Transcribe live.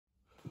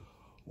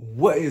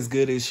What is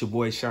good? It's your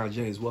boy Sean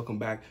James. Welcome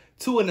back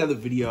to another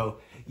video.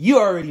 You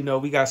already know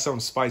we got something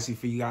spicy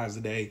for you guys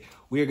today.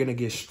 We are going to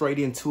get straight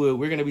into it.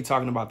 We're going to be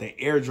talking about the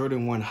Air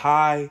Jordan 1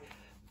 High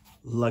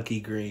Lucky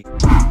Green.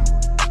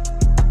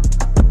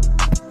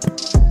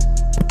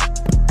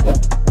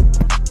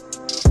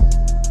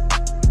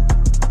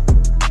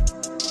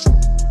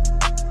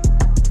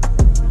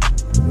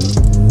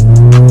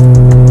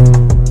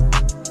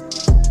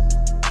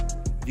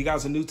 If you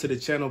guys are new to the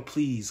channel,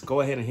 please go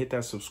ahead and hit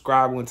that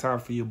subscribe one time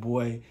for your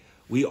boy.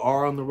 We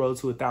are on the road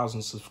to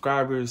 1,000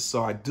 subscribers,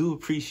 so I do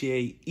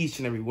appreciate each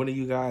and every one of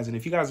you guys. And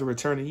if you guys are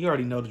returning, you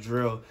already know the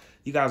drill.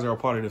 You guys are a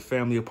part of the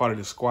family, a part of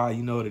the squad.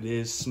 You know what it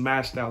is.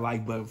 Smash that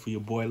like button for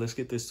your boy. Let's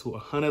get this to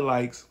 100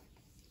 likes.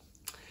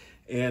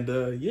 And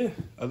yeah,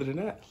 other than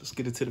that, let's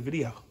get into the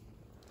video.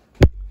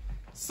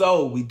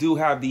 So we do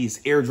have these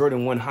Air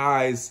Jordan 1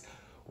 Highs,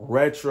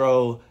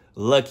 Retro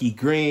Lucky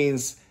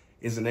Greens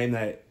is the name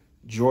that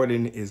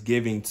Jordan is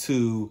giving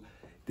to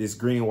this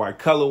green white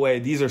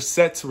colorway. These are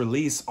set to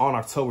release on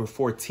October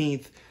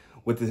 14th,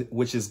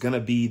 which is going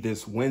to be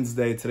this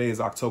Wednesday. Today is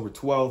October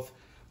 12th,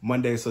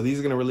 Monday. So these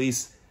are going to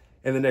release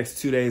in the next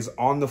 2 days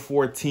on the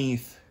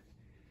 14th.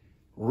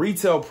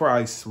 Retail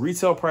price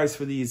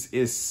for these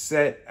is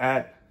set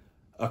at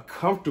a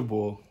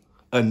comfortable,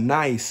 a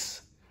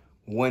nice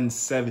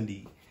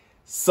 $170.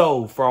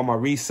 So for all my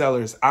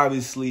resellers,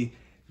 obviously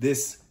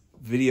this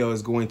video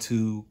is going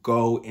to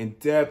go in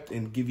depth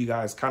and give you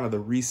guys kind of the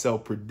resale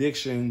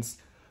predictions.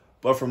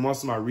 But for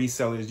most of my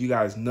resellers, you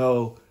guys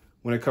know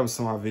when it comes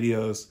to my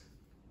videos,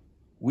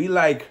 we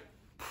like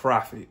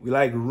profit. We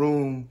like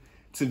room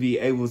to be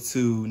able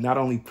to not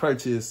only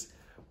purchase,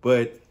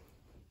 but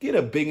get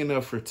a big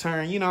enough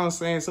return, you know what I'm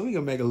saying? So we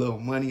can make a little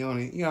money on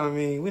it, you know what I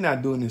mean? We're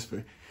not doing this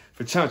for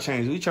chump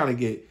change. We're trying to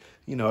get,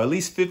 you know, at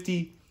least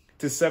 $50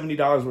 to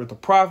 $70 worth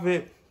of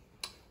profit.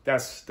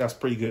 That's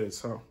pretty good,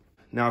 so.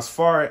 Now, as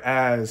far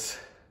as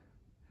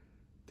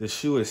the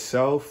shoe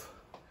itself,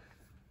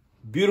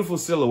 beautiful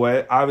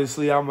silhouette.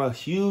 Obviously, I'm a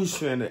huge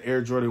fan of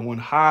Air Jordan 1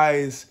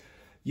 Highs.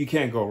 You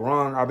can't go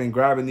wrong. I've been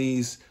grabbing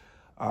these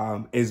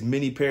as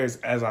many pairs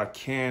as I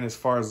can as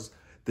far as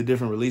the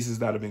different releases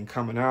that have been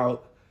coming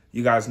out.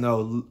 You guys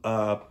know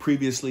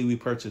previously we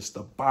purchased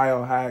the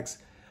Biohacks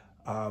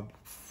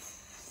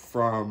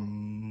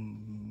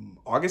from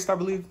August, I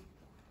believe.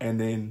 And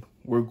then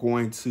we're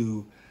going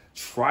to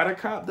try to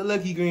cop the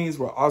Lucky Greens.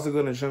 We're also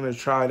going to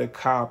try to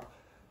cop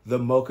the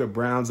Mocha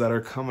Browns that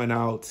are coming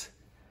out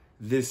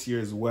this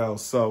year as well.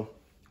 So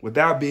with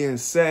that being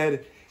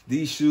said,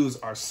 these shoes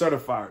are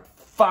certified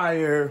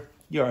fire.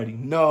 You already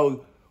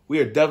know we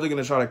are definitely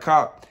going to try to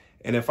cop.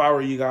 And if I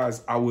were you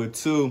guys, I would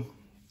too.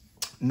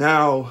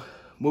 Now,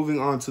 moving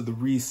on to the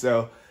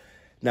resale.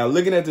 Now,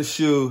 looking at the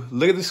shoe,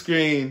 look at the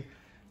screen,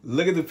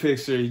 look at the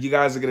picture. You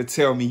guys are going to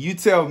tell me, you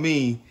tell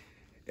me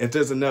if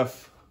there's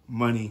enough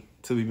money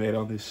to be made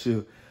on this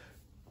shoe.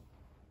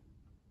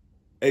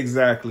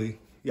 Exactly.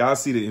 Y'all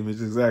see the image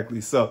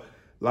exactly. So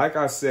like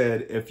I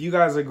said, if you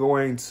guys are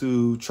going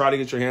to try to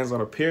get your hands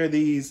on a pair of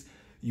these,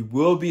 you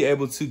will be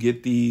able to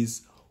get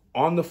these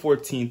on the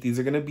 14th. These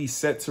are going to be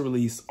set to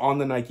release on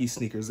the Nike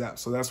Sneakers app.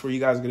 So that's where you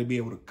guys are going to be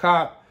able to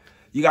cop.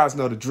 You guys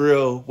know the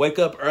drill. Wake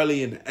up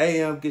early in the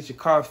AM, get your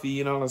coffee,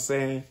 you know what I'm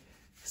saying?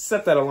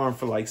 Set that alarm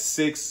for like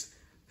 6,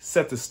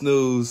 set the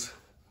snooze,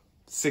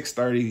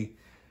 6:30.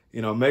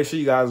 You know, make sure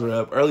you guys are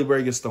up. Early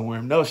bird gets the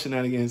worm. No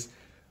shenanigans.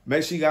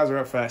 Make sure you guys are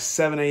up for that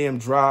 7 a.m.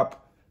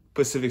 drop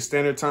Pacific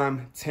Standard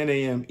Time, 10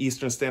 a.m.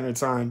 Eastern Standard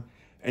Time.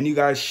 And you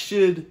guys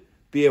should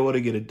be able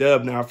to get a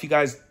dub. Now, if you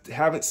guys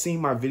haven't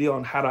seen my video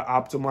on how to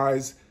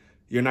optimize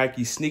your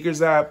Nike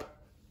Sneakers app,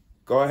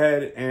 go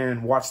ahead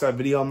and watch that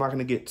video. I'm not going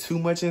to get too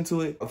much into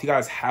it. If you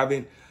guys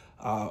haven't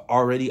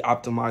already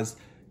optimized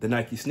the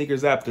Nike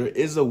Sneakers app, there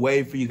is a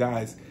way for you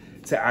guys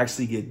to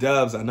actually get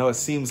dubs. I know it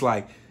seems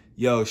like,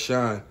 yo,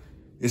 Sean,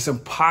 it's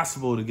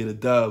impossible to get a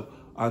dub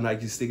on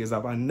Nike Sneakers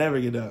app. I never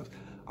get dubs.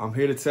 I'm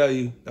here to tell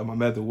you that my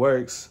method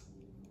works.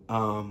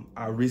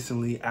 I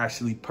recently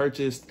actually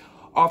purchased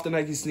off the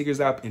Nike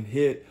Sneakers app and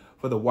hit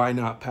for the Why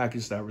Not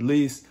package that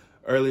released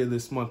earlier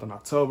this month in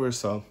October.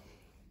 So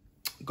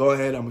go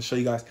ahead. I'm going to show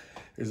you guys.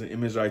 There's an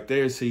image right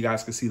there so you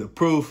guys can see the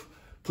proof.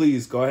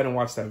 Please go ahead and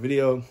watch that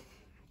video.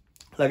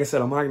 Like I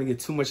said, I'm not going to get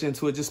too much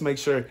into it. Just make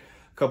sure, a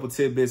couple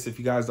tidbits if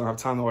you guys don't have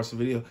time to watch the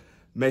video.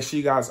 Make sure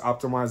you guys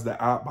optimize the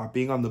app by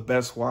being on the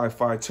best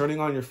Wi-Fi, turning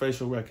on your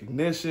facial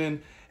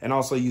recognition, and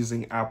also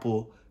using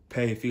Apple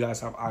Pay if you guys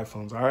have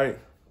iPhones, all right?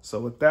 So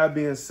with that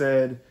being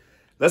said,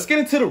 let's get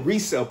into the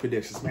resale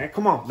predictions, man.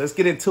 Come on, let's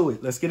get into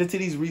it. Let's get into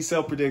these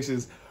resale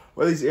predictions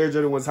for these Air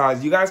Jordan 1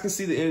 Highs. You guys can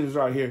see the image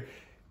right here.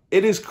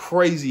 It is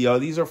crazy, yo.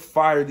 These are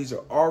fire. These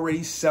are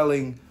already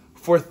selling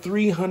for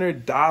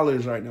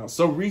 $300 right now.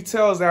 So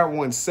retail is at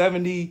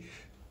 $170.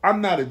 I'm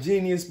not a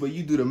genius, but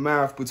you do the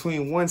math.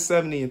 Between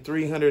 $170 and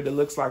 $300, it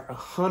looks like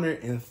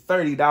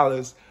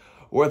 $130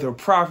 worth of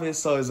profit.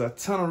 So there's a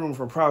ton of room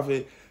for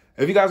profit.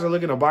 If you guys are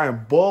looking to buy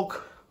in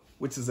bulk,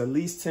 which is at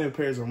least 10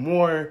 pairs or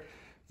more,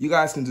 you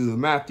guys can do the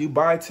math. You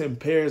buy 10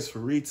 pairs for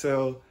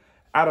retail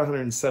at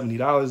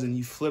 $170 and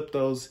you flip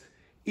those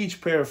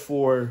each pair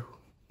for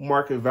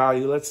market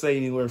value, let's say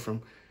anywhere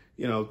from,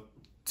 you know,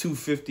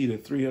 $250 to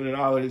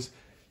 $300,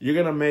 you're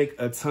gonna make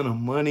a ton of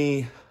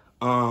money.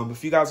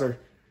 If you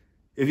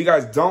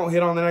guys don't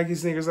hit on the Nike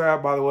Sneakers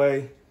app, by the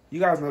way, you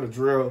guys know the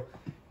drill.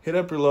 Hit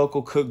up your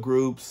local cook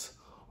groups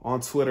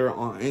on Twitter,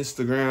 on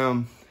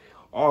Instagram.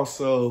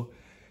 Also,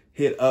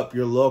 hit up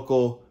your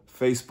local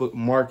Facebook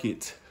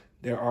Market.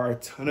 There are a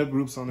ton of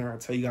groups on there. I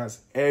tell you guys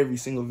every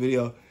single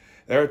video.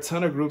 There are a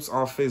ton of groups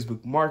on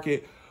Facebook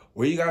Market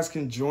where you guys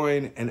can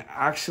join and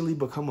actually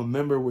become a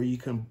member, where you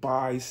can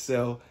buy,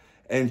 sell,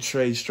 and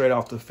trade straight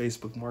off the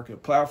Facebook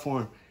Market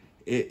platform.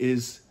 It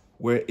is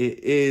where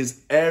it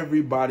is.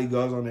 Everybody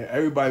goes on there.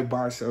 Everybody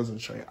buys, sells, and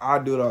trade. I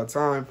do it all the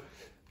time.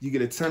 You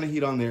get a ton of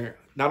heat on there.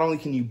 Not only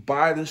can you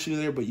buy the shoe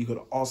there, but you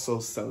could also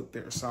sell it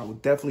there. So I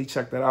would definitely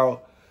check that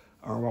out.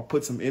 I'll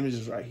put some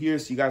images right here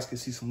so you guys can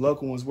see some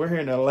local ones. We're here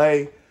in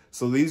LA,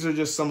 so these are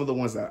just some of the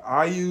ones that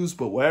I use.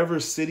 But whatever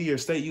city or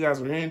state you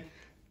guys are in,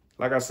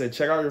 like I said,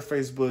 check out your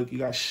Facebook. You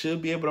guys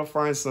should be able to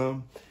find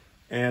some.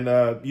 And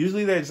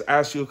usually they just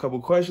ask you a couple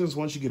questions.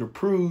 Once you get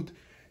approved,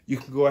 you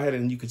can go ahead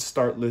and you can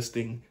start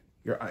listing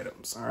your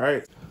items. All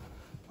right.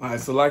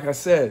 So like I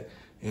said,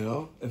 you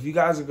know, if you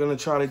guys are going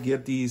to try to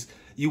get these,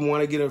 you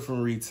want to get it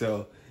from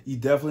retail, you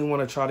definitely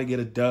want to try to get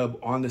a dub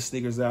on the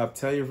sneakers app.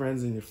 Tell your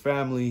friends and your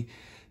family,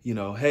 you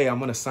know, hey, I'm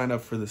going to sign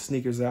up for the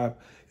sneakers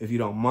app. If you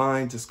don't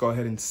mind, just go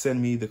ahead and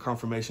send me the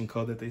confirmation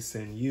code that they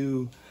send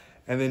you.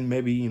 And then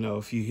maybe, you know,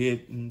 if you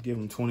hit and give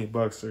them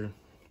 $20 or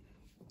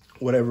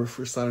whatever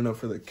for signing up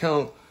for the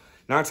account,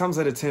 9 times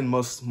out of 10,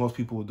 most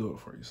people will do it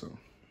for you. So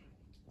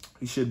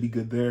you should be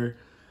good there.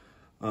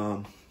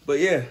 But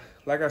yeah,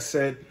 like I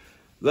said,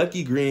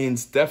 Lucky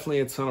Greens,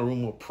 definitely a ton of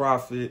room of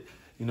profit.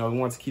 You know, we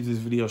want to keep this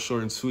video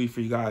short and sweet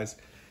for you guys.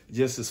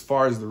 Just as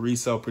far as the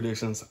resale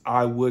predictions,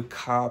 I would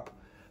cop.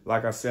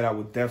 Like I said, I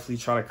would definitely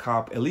try to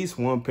cop at least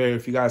one pair.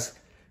 If you guys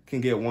can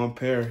get one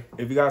pair,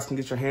 if you guys can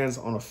get your hands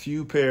on a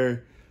few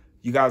pair,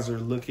 you guys are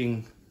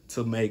looking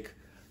to make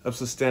a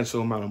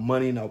substantial amount of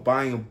money. Now,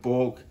 buying in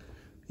bulk,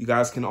 you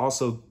guys can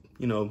also,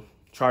 you know,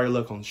 try your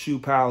luck on Shoe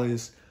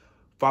Palace.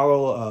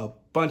 Follow a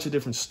bunch of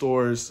different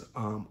stores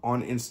on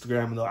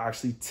Instagram, and they'll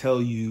actually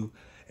tell you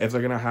if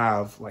they're gonna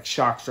have like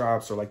shock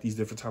drops or like these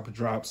different type of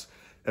drops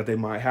that they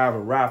might have, or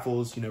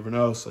raffles. You never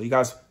know. So you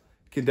guys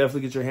can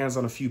definitely get your hands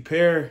on a few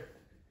pair.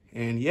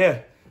 And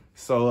yeah,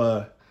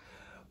 so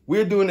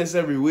we're doing this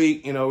every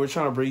week. You know, we're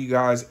trying to bring you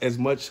guys as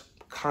much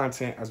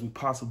content as we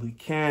possibly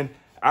can.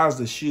 As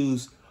the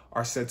shoes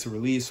are set to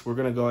release, we're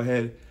gonna go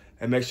ahead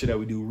and make sure that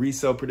we do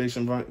resale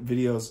prediction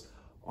videos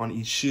on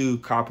each shoe,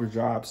 copper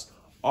drops,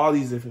 all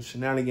these different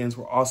shenanigans.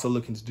 We're also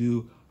looking to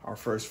do our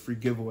first free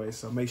giveaway,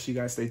 so make sure you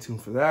guys stay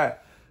tuned for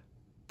that.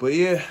 But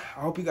yeah,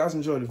 I hope you guys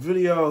enjoyed the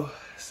video.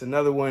 It's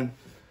another one.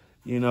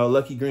 You know,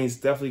 Lucky Green's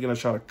definitely gonna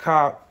try to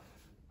cop.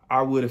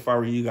 I would if I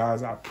were you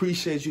guys. I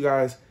appreciate you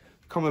guys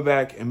coming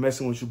back and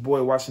messing with your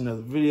boy, watching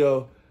another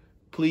video.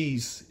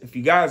 Please, if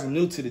you guys are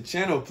new to the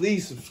channel,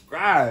 please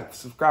subscribe.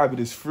 Subscribe, it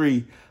is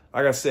free.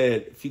 Like I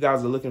said, if you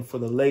guys are looking for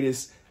the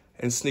latest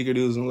in sneaker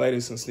news and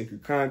latest in sneaker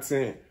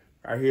content,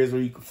 right here's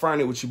where you can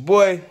find it with your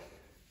boy.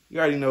 You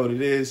already know what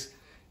it is.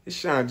 It's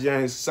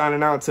SEANJAMES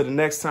signing out. Until the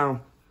next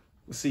time,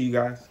 we'll see you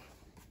guys.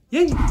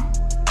 Yeah.